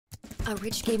A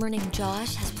rich gamer named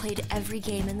Josh has played every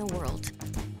game in the world.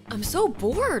 I'm so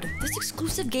bored. This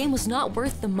exclusive game was not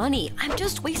worth the money. I'm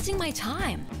just wasting my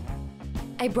time.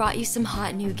 I brought you some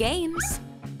hot new games,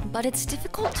 but it's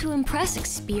difficult to impress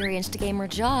experienced gamer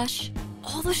Josh.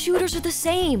 All the shooters are the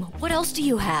same. What else do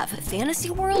you have?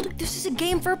 Fantasy World? This is a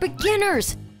game for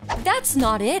beginners. That's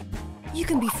not it. You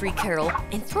can be free, Carol,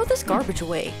 and throw this garbage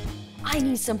away. I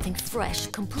need something fresh,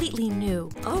 completely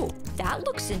new. Oh, that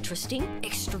looks interesting.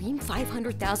 Extreme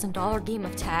 $500,000 game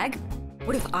of tag?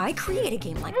 What if I create a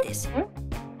game like this?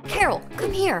 Carol,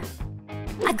 come here.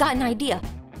 I've got an idea.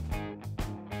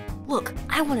 Look,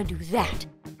 I want to do that.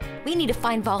 We need to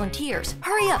find volunteers.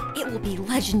 Hurry up, it will be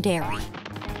legendary.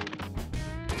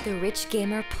 The rich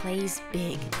gamer plays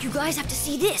big. You guys have to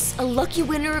see this. A lucky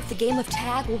winner of the game of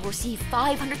tag will receive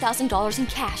 $500,000 in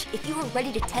cash. If you are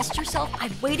ready to test yourself,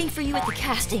 I'm waiting for you at the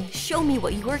casting. Show me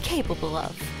what you are capable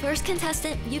of. First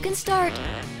contestant, you can start.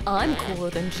 I'm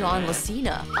cooler than John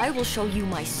Lucina. I will show you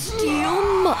my steel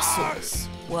muscles.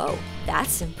 Whoa,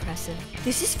 that's impressive.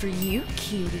 This is for you,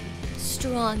 cutie.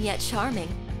 Strong yet charming.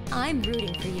 I'm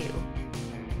rooting for you.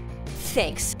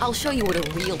 Thanks. I'll show you what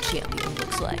a real champion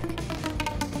looks like.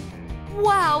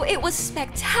 Wow, it was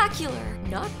spectacular!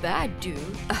 Not bad, dude.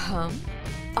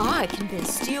 I can bend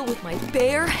steel with my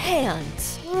bare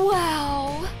hands.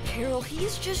 Wow! Carol,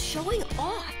 he's just showing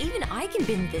off. Even I can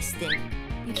bend this thing.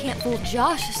 You can't fool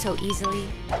Josh so easily.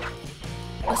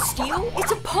 A steel?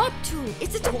 It's a pop tube.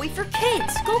 It's a toy for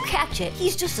kids. Go catch it.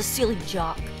 He's just a silly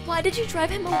jock. Why did you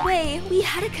drive him away? We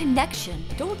had a connection.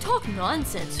 Don't talk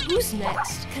nonsense. Who's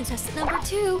next? Contestant number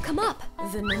 2, come up.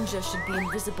 The ninja should be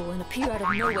invisible and appear out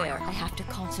of nowhere. I have to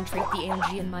concentrate the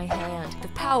energy in my hand. The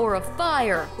power of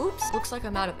fire. Oops, looks like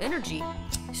I'm out of energy.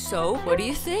 So, what do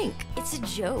you think? It's a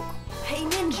joke. Hey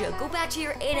ninja, go back to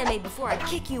your anime before I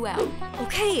kick you out.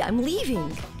 Okay, I'm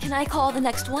leaving. Can I call the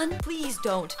next one? Please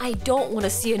don't. I don't want to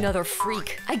see another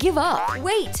freak. I give up.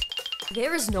 Wait!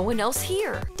 There is no one else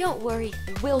here. Don't worry,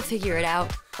 we'll figure it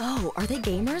out. Oh, are they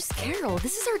gamers? Carol,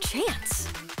 this is our chance.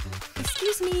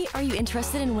 Excuse me, are you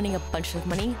interested in winning a bunch of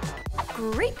money?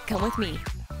 Great, come with me.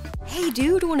 Hey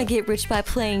dude, wanna get rich by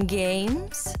playing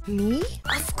games? Me?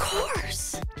 Of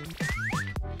course!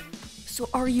 So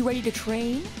are you ready to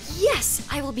train? Yes,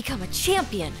 I will become a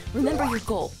champion. Remember your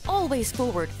goal, always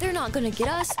forward. They're not gonna get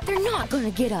us, they're not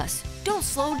gonna get us. Don't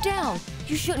slow down.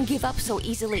 You shouldn't give up so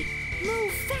easily.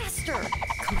 Move faster!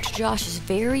 Coach Josh is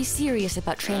very serious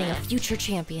about training a future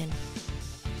champion.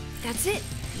 That's it.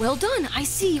 Well done. I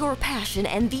see your passion,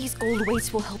 and these gold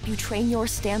weights will help you train your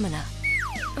stamina.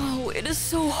 Oh, it is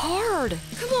so hard.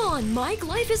 Come on, Mike.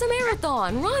 Life is a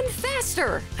marathon. Run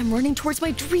faster. I'm running towards my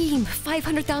dream.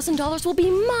 $500,000 will be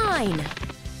mine.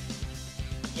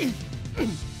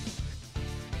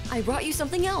 I brought you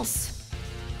something else.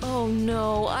 Oh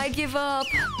no, I give up.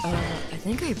 I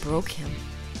think I broke him.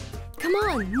 Come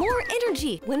on, more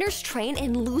energy! Winners train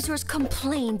and losers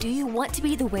complain. Do you want to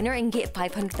be the winner and get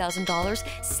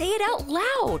 $500,000? Say it out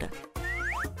loud!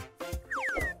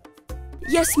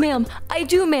 Yes, ma'am. I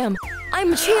do, ma'am.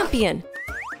 I'm a champion.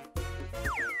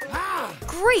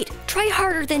 Great! Try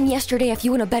harder than yesterday if you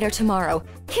want a better tomorrow.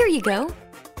 Here you go.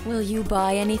 Will you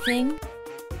buy anything?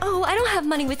 Oh, I don't have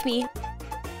money with me.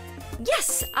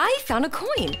 Yes, I found a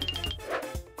coin.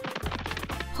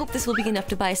 Hope this will be enough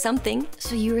to buy something.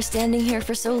 So you were standing here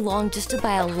for so long just to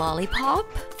buy a lollipop?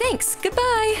 Thanks,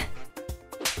 goodbye!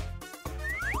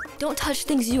 Don't touch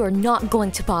things you are not going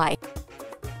to buy.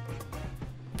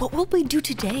 What will we do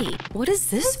today? What is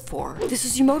this for? This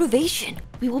is your motivation.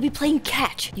 We will be playing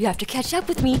catch. You have to catch up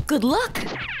with me. Good luck!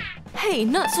 Hey,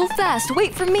 not so fast.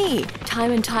 Wait for me.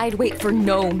 Time and tide wait for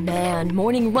no man.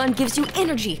 Morning run gives you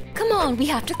energy. Come on, we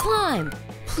have to climb.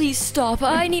 Please stop.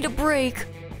 I need a break.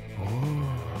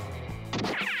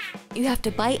 You have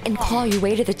to bite and claw your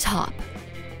way to the top.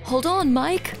 Hold on,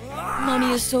 Mike.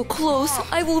 Money is so close.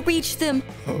 I will reach them.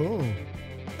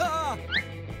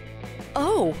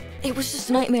 Oh, it was just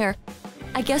a nightmare.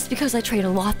 I guess because I train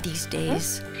a lot these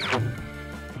days.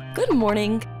 Good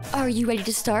morning. Are you ready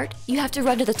to start? You have to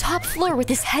run to the top floor with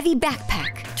this heavy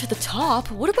backpack. To the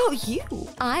top? What about you?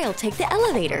 I'll take the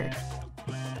elevator.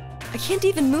 I can't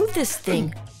even move this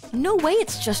thing. No way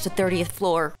it's just a 30th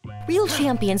floor. Real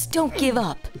champions don't give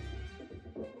up.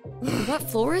 What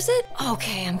floor is it?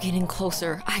 Okay, I'm getting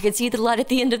closer. I can see the light at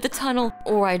the end of the tunnel,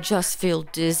 or I just feel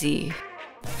dizzy.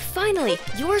 Finally,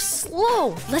 you're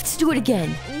slow. Let's do it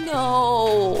again.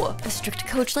 No! A strict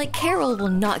coach like Carol will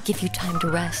not give you time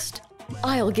to rest.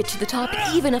 I'll get to the top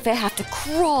even if I have to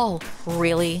crawl.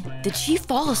 Really? Did she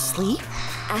fall asleep?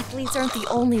 Athletes aren't the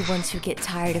only ones who get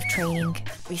tired of training.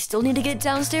 We still need to get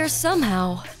downstairs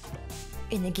somehow.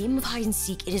 In the game of hide and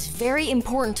seek, it is very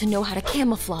important to know how to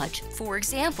camouflage. For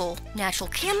example, natural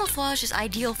camouflage is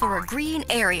ideal for a green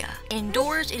area.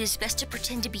 Indoors, it is best to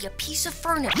pretend to be a piece of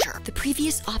furniture. The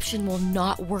previous option will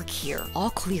not work here.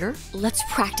 All clear? Let's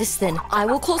practice then. I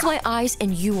will close my eyes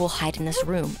and you will hide in this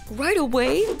room. Right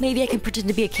away? Maybe I can pretend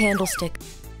to be a candlestick.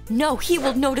 No, he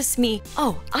will notice me.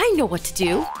 Oh, I know what to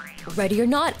do. Ready or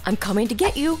not, I'm coming to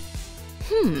get you.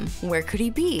 Where could he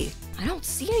be? I don't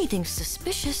see anything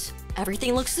suspicious.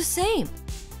 Everything looks the same.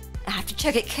 I have to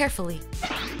check it carefully.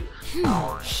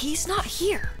 He's not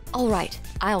here. All right,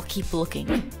 I'll keep looking.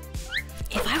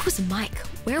 If I was Mike,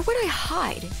 where would I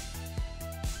hide?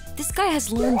 This guy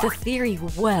has learned the theory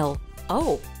well.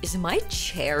 Oh, is my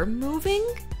chair moving?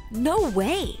 No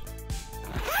way.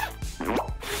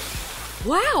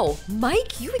 Wow,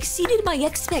 Mike, you exceeded my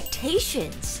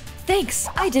expectations. Thanks,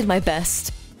 I did my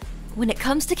best. When it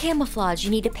comes to camouflage, you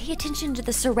need to pay attention to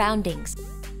the surroundings.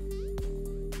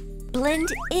 Blend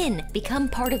in, become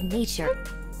part of nature.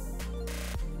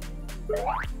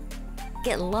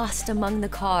 Get lost among the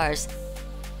cars.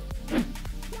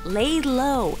 Lay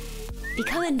low,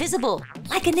 become invisible,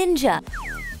 like a ninja.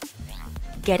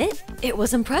 Get it? It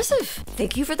was impressive.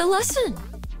 Thank you for the lesson.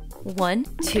 1,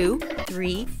 2,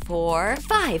 3, 4,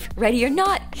 5. Ready or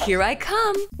not, here I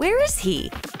come. Where is he?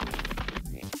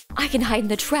 I can hide in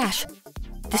the trash.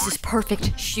 This is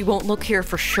perfect. She won't look here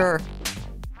for sure.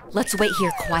 Let's wait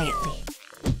here quietly.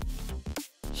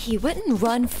 He wouldn't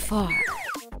run far.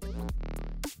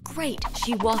 Great,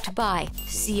 she walked by.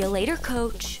 See you later,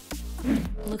 coach.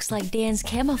 Looks like Dan's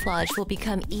camouflage will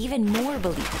become even more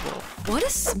believable. What a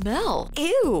smell!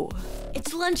 Ew!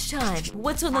 It's lunchtime.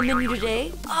 What's on the menu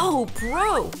today? Oh,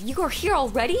 bro, you are here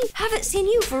already? Haven't seen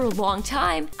you for a long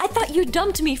time. I thought you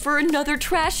dumped me for another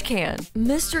trash can.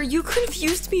 Mister, you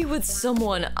confused me with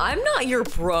someone. I'm not your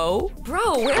bro.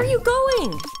 Bro, where are you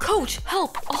going? Coach,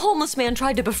 help! A homeless man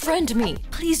tried to befriend me.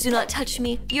 Please do not touch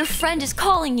me. Your friend is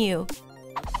calling you.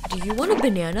 Do you want a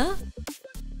banana?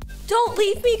 Don't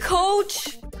leave me,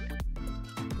 coach!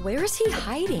 Where is he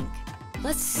hiding?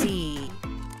 Let's see.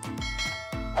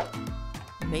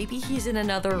 Maybe he's in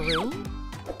another room?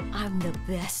 I'm the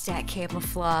best at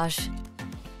camouflage.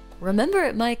 Remember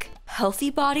it, Mike. Healthy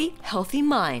body, healthy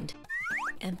mind.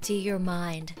 Empty your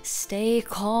mind. Stay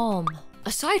calm.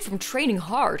 Aside from training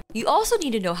hard, you also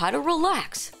need to know how to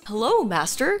relax. Hello,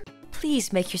 master.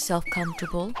 Please make yourself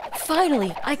comfortable.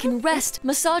 Finally, I can rest.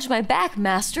 Massage my back,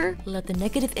 master. Let the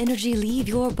negative energy leave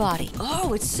your body.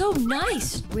 Oh, it's so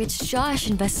nice. Rich Josh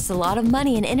invests a lot of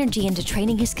money and energy into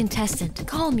training his contestant.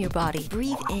 Calm your body.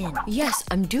 Breathe in. Yes,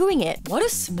 I'm doing it. What a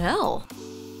smell.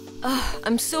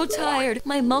 I'm so tired.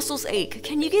 My muscles ache.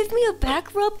 Can you give me a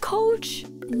back rub, coach?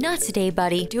 Not today,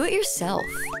 buddy. Do it yourself.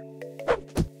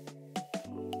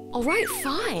 All right,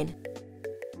 fine.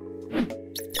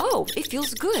 Oh, it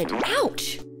feels good.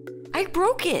 Ouch! I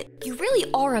broke it. You really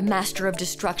are a master of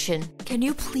destruction. Can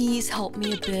you please help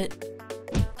me a bit?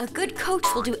 A good coach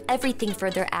will do everything for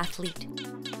their athlete.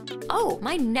 Oh,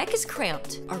 my neck is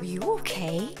cramped. Are you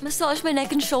okay? Massage my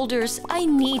neck and shoulders. I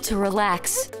need to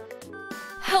relax.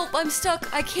 Help, I'm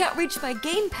stuck. I can't reach my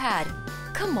gamepad.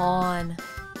 Come on.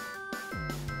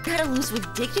 Gotta lose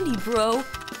with dignity, bro.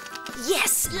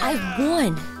 Yes, I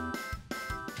won.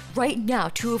 Right now,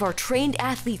 2 of our trained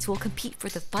athletes will compete for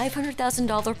the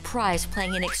 $500,000 prize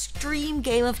playing an extreme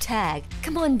game of tag.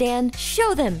 Come on, Dan,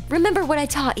 show them. Remember what I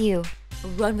taught you.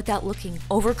 Run without looking,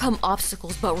 overcome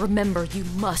obstacles, but remember, you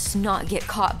must not get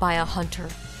caught by a hunter.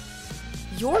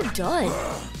 You're done.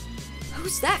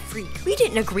 Who's that freak? We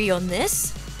didn't agree on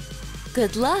this.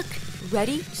 Good luck.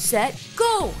 Ready, set,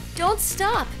 go. Don't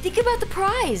stop. Think about the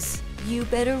prize. You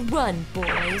better run,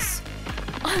 boys.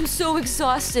 I'm so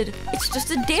exhausted. It's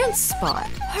just a dance spot.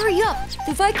 Hurry up.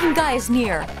 The Viking guy is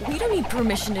near. We don't need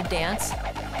permission to dance.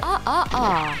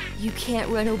 You can't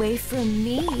run away from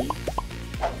me.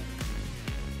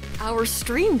 Our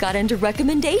stream got into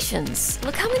recommendations.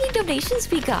 Look how many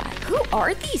donations we got. Who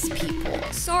are these people?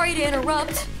 Sorry to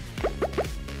interrupt.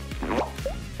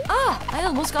 I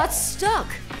almost got stuck.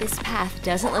 This path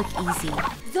doesn't look easy.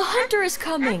 The hunter is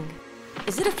coming.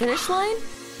 Is it a finish line?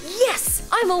 Yes,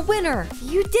 I'm a winner.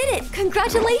 You did it.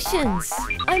 Congratulations.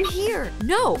 I'm here.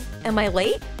 No, am I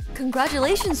late?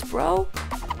 Congratulations, bro.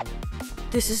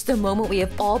 This is the moment we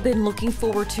have all been looking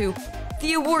forward to.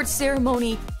 The award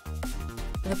ceremony.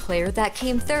 The player that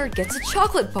came third gets a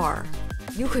chocolate bar.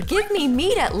 You could give me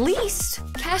meat at least.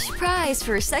 Cash prize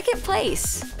for second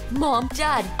place. Mom,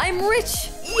 Dad, I'm rich.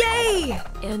 Yay!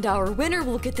 And our winner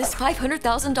will get this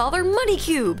 $500,000 money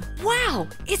cube. Wow,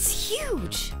 it's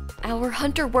huge. Our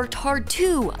hunter worked hard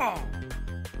too.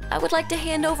 I would like to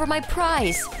hand over my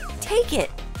prize. Take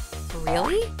it.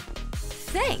 Really?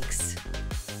 Thanks.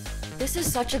 This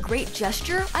is such a great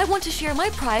gesture. I want to share my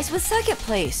prize with second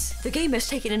place. The game has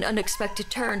taken an unexpected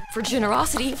turn. For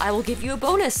generosity, I will give you a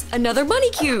bonus, another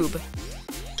money cube.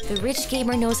 The rich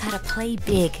gamer knows how to play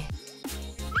big.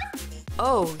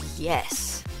 Oh,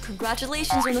 yes.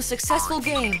 Congratulations on the successful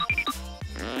game.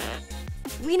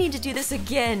 We need to do this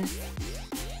again.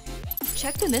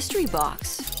 Check the mystery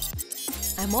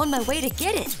box. I'm on my way to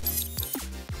get it.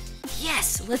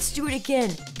 Yes, let's do it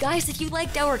again. Guys, if you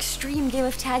liked our extreme game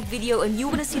of tag video and you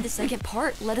want to see the second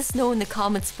part, let us know in the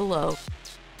comments below.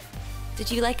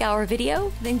 Did you like our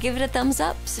video? Then give it a thumbs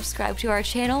up, subscribe to our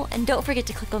channel, and don't forget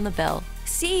to click on the bell.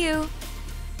 See you!